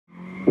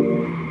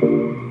Alright,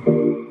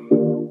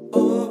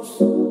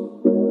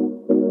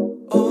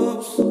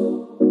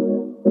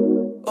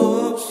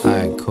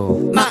 cool.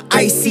 My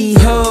icy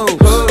hoe,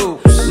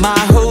 my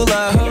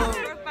hula.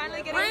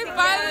 We're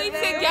finally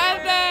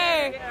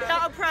together.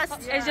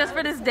 It's just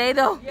for this day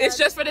though. It's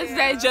just for this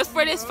day, just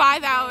for this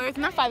 5 hours.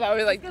 Not 5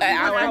 hours, like an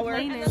hour.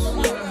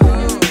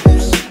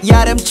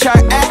 Yeah, them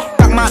chart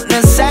딱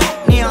맞는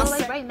색.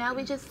 Like right now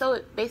we just, so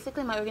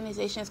basically my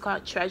organization is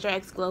called Treasure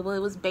X Global. It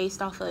was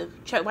based off of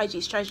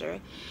YG's Treasure.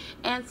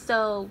 And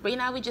so right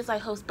now we just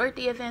like host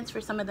birthday events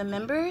for some of the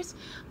members,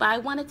 but I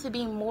want it to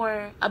be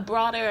more, a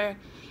broader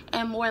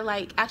and more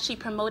like actually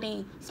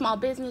promoting small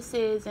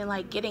businesses and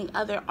like getting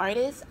other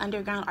artists,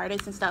 underground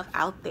artists and stuff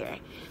out there.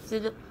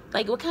 So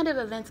like what kind of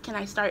events can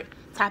I start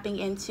tapping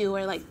into,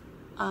 or like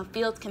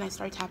fields can I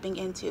start tapping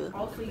into?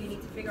 Also, you need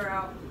to figure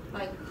out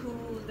like who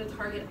the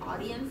target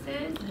audience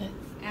is,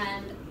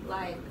 and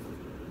like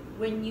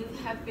when you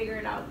have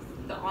figured out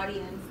the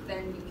audience,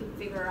 then you can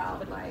figure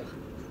out like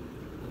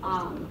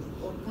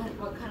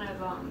what kind of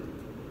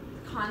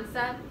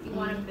concept you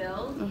want to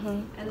build,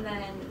 and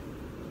then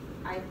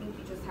I think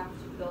you just have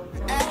to build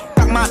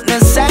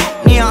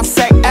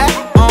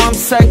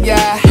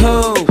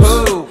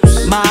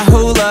my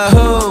hula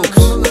hoop.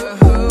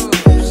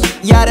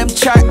 Yeah, them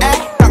chart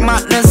딱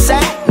맞는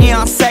색.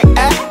 Neon 색.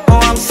 Oh,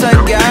 I'm sick,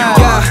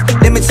 yeah.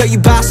 Let me tell you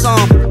about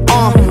some.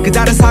 그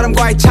다른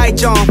사람과의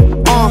차이점.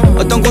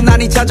 어떤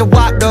고난이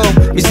찾아와도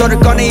미소를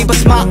꺼내 입어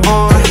smile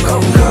on.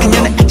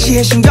 그녀는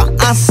애취해 신경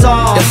안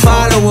써. The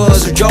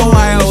followers,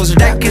 좋아요's,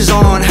 deck is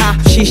on. How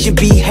she should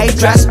behave,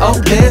 dress,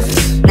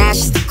 uplift. Now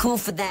she's too cool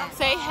for that.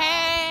 Say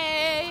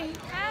hey.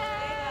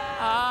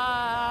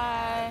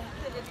 Hi.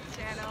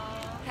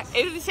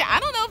 I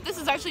don't know if this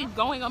is actually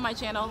going on my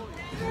channel.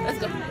 Let's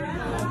go. Come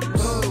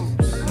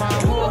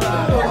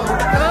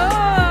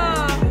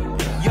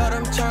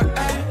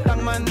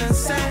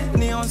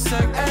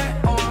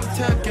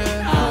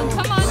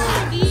on,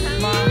 Izzy.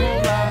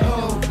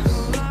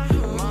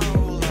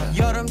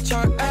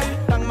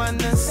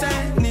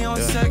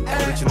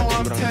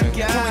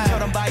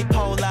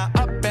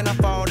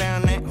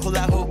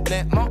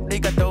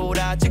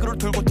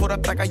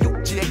 돌았다가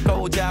육지에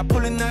꽂아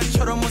풀린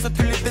날처럼 웃어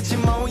들리듯이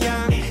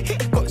모양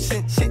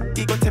꽃신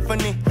이거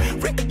티파니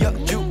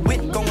여주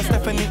윗공은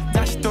스테파니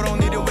다시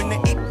돌아온 일요일 내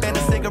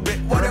입에는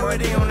cigarette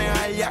월요일이 오네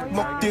알약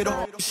목 뒤로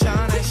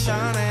shine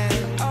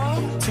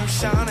too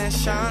shine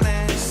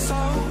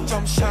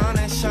좀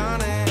shine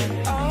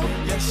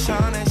yeah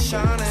shine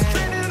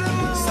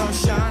so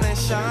shine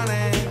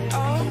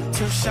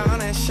too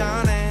shine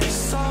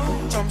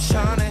좀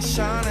shine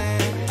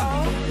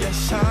yeah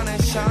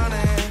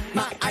shine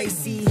my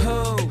icy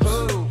hoe,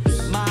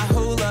 my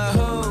hula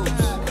hoop.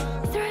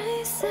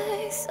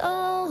 36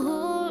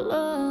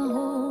 hula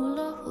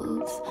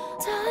hoops.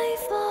 I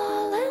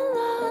fall in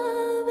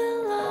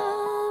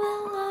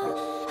love.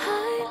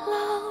 High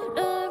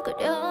louder,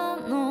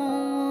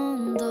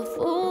 그려놓은 the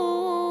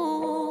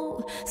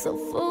fool, so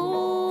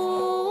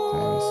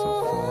fool.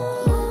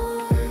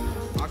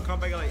 I'll come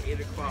back at like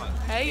 8 o'clock.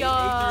 Hey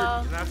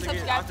y'all.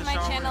 Subscribe to my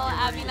channel,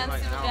 Abby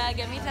Nansuga.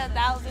 Get me to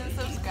 1,000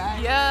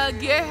 subscribers. Yeah,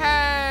 get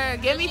her.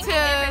 Get me to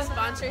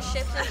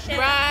Sponsorships and shit.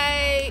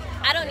 right.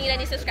 I don't need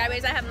any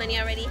subscribers. I have money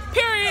already.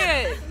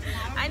 Period.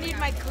 I need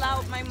my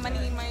clout, my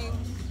money, my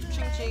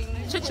ching-ching.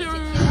 Cha-ching.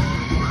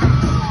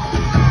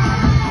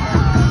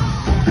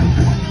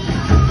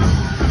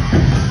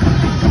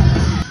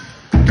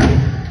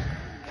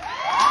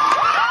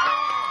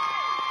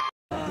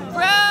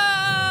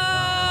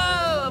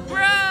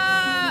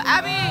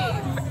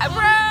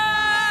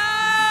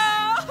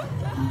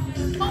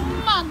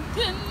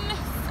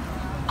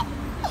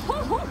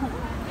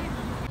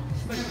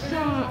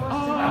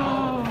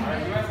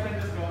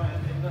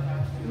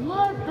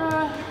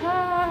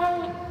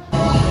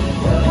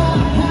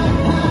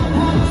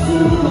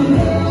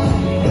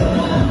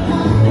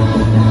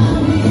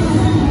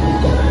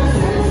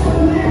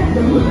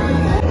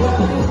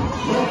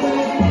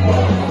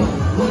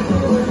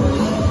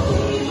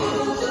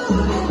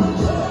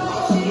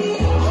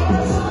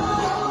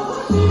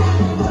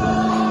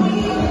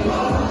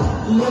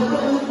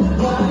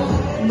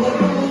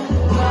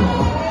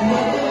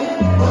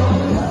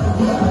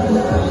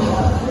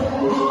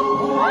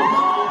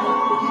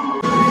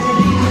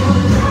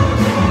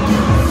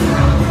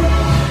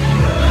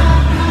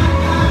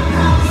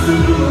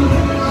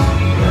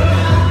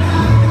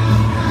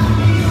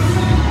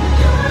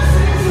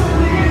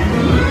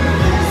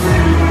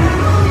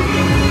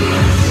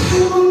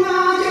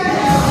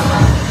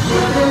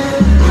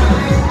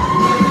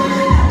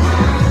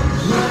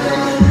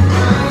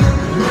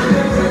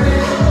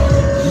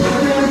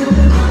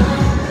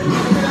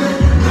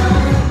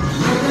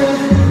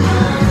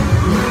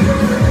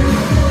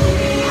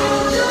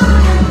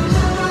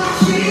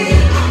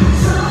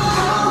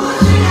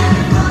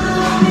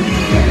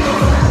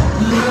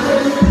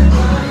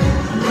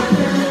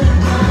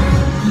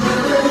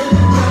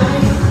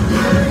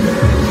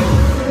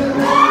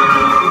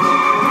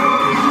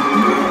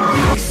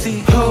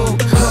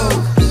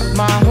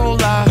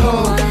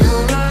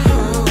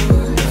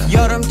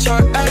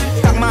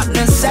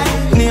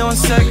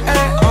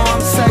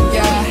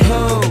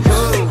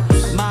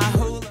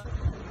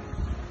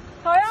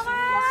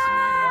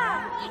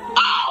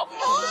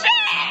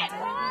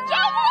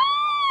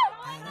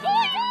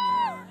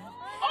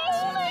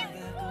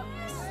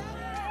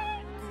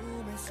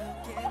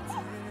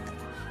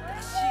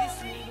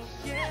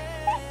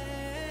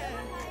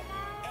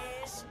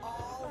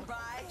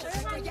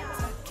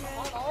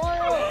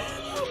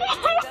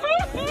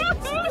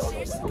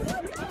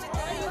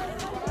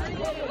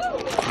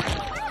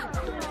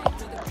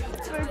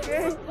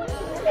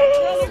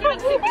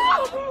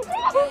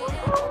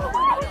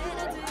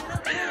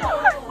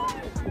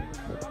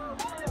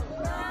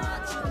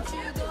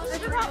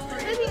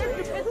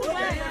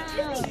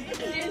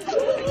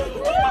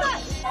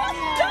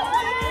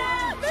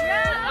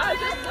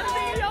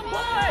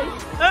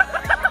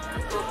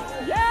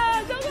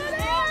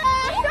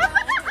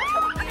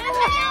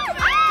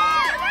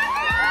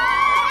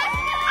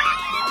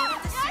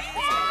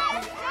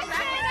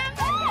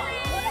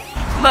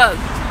 Look.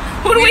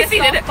 Who do we see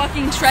today?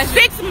 Fucking treasure.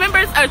 6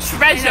 members are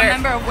treasure. And a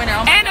member of winner.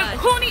 Oh my and God.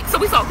 Hoonie. So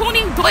we saw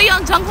Hoonie,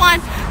 Doyoung,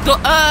 Jungwon,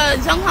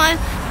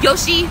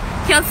 Yoshi,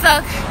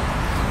 Hyunsuk,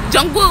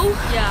 Jungwoo.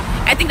 Yeah.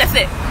 I think that's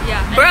it.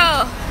 Yeah.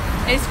 Bro.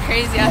 It's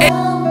crazy.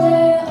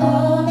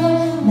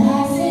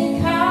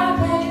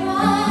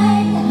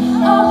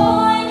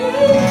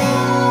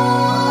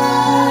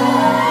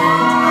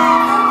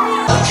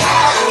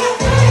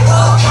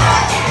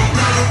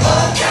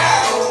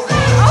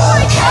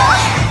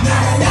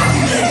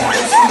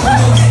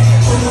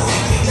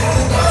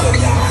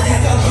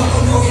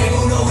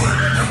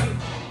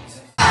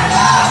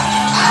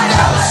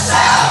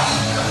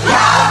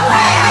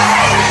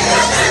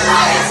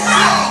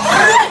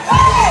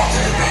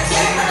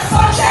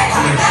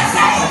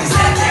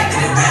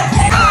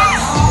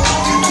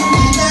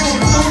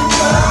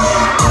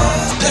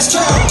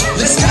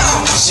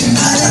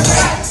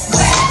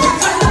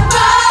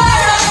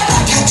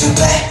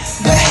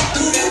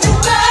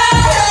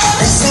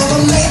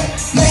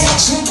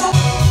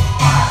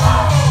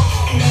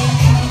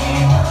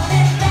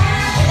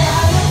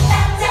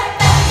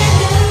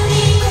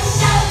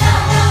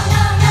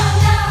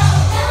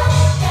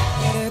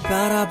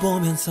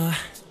 바라보면서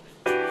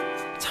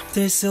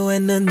잠들 수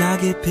있는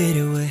낙이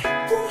필요해.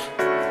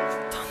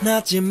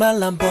 떠나지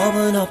말란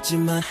법은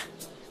없지만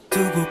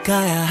두고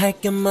가야 할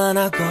게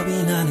많아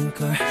겁이 나는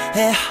걸.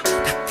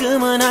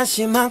 가끔은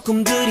한심한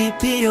꿈들이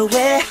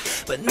필요해.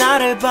 But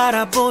나를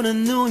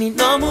바라보는 눈이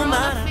너무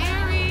많아.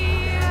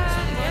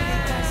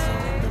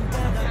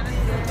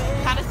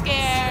 Kinda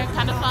scared,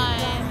 kinda fun,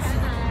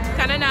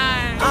 kinda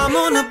nice. I'm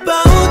on a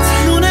boat.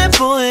 눈에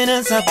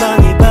보이는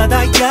사방이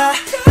바다야.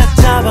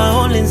 잡아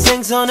올린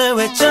생선을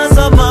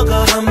외쳐서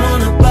먹어. I'm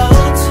on a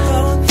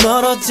boat.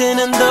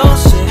 멀어지는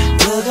도시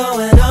We're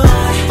going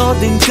on.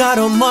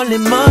 어딘가로 멀리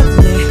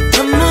멀리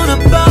I'm on a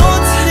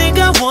boat.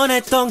 네가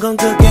원했던 건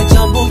그게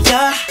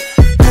전부야.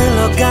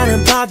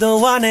 흘러가는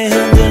파도 안에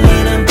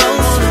흔들리는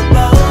boat. I'm on a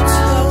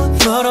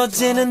boat.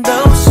 멀어지는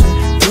도시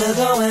We're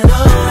going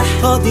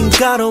on.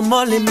 어딘가로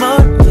멀리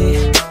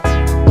멀리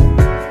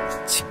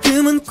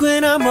지금은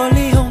꽤나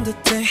멀리 온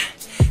듯해.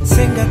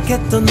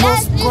 생각했던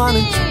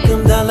모습과는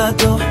조금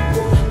달라도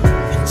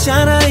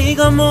괜찮아.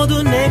 이건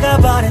모두 내가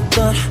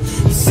바랬던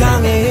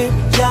이상의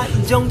일이야.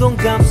 이 정도는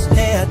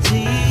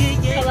감수해야지.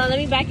 Hold on, let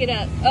me back it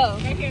up. Oh,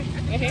 right here,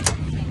 right here.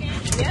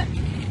 Yep.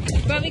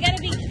 But we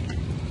gotta be.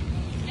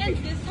 And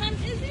this time,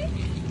 Izzy,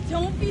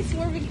 don't be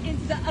swerving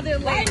into the other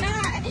lane. Why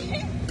not?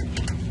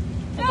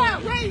 No,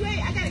 wait,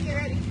 I gotta get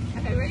ready.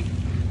 Okay, ready?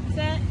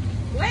 Set.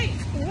 Wait.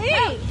 Wait.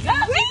 No,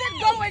 She said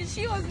go when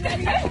she was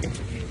ready.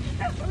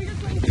 Are we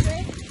just going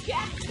straight?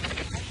 Yeah.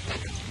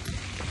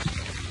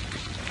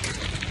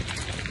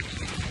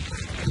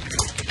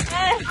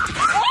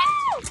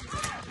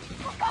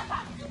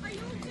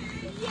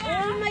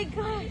 Oh my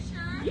gosh.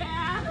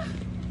 Yeah.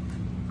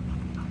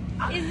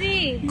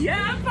 Izzy.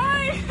 Yeah, I'm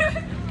fine.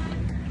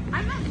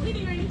 I'm not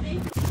bleeding or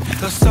anything.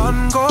 The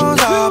sun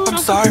goes up, I'm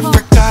sorry,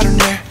 forgot her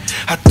name.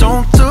 I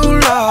don't do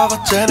love,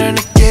 어쩌는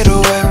이 get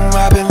away.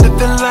 I've been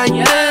living like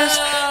this.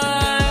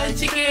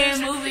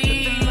 Chicken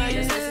movie.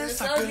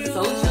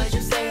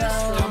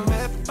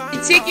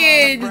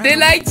 Chicken, they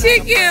like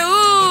chicken.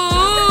 Ooh.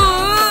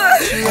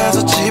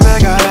 그래서 집에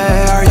가래.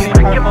 Are you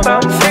thinking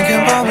about me?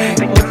 Thinking about me?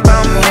 Thinking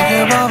about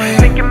me?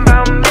 Thinking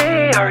about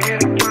me? Are you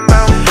thinking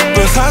about me?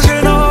 왜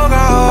사실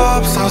너가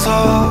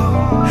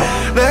없어서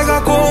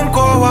내가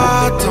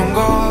꿈꿔왔던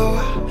거.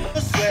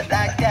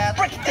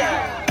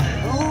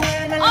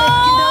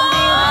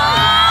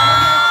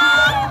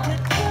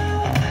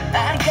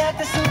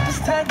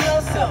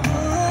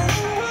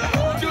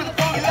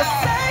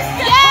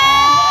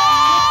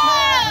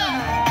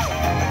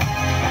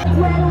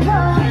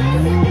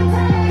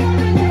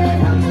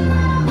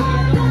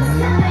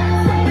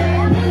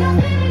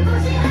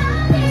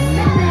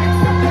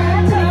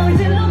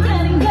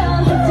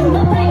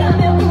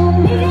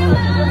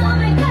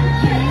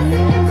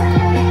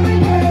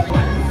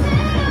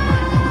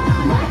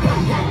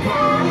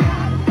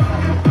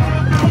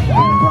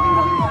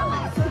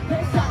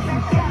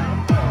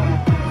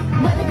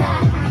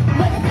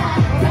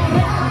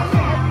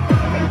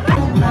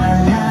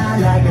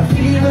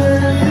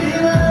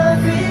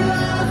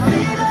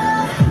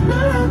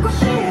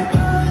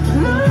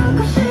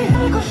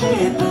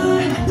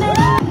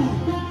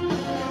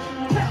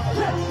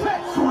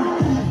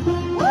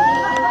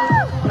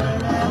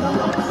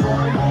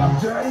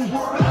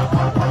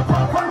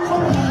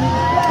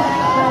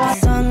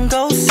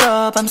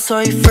 I'm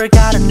sorry,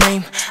 forgot her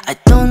name. I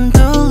don't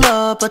do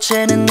love, but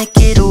쟤는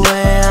느끼도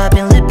해. I've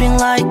been living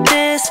like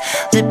this,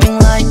 living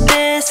like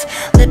this,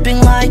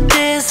 living like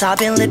this. I've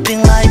been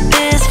living like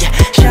this. Yeah,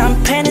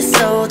 champagne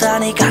쏟아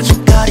네가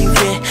중거리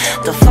위에.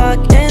 The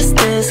fuck is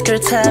this? Girl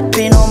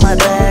tapping on my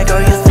back.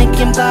 Are you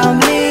thinking about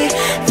me?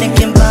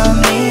 Thinking about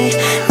me?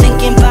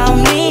 Thinking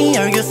about me?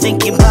 Are you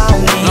thinking about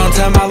me?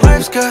 너한테 my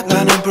life's good.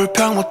 나는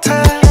불평 못해.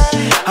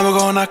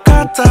 아무거나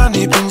갖다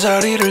네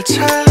빈자리를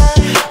채.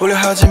 우려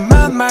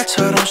하지만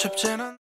말처럼 쉽지는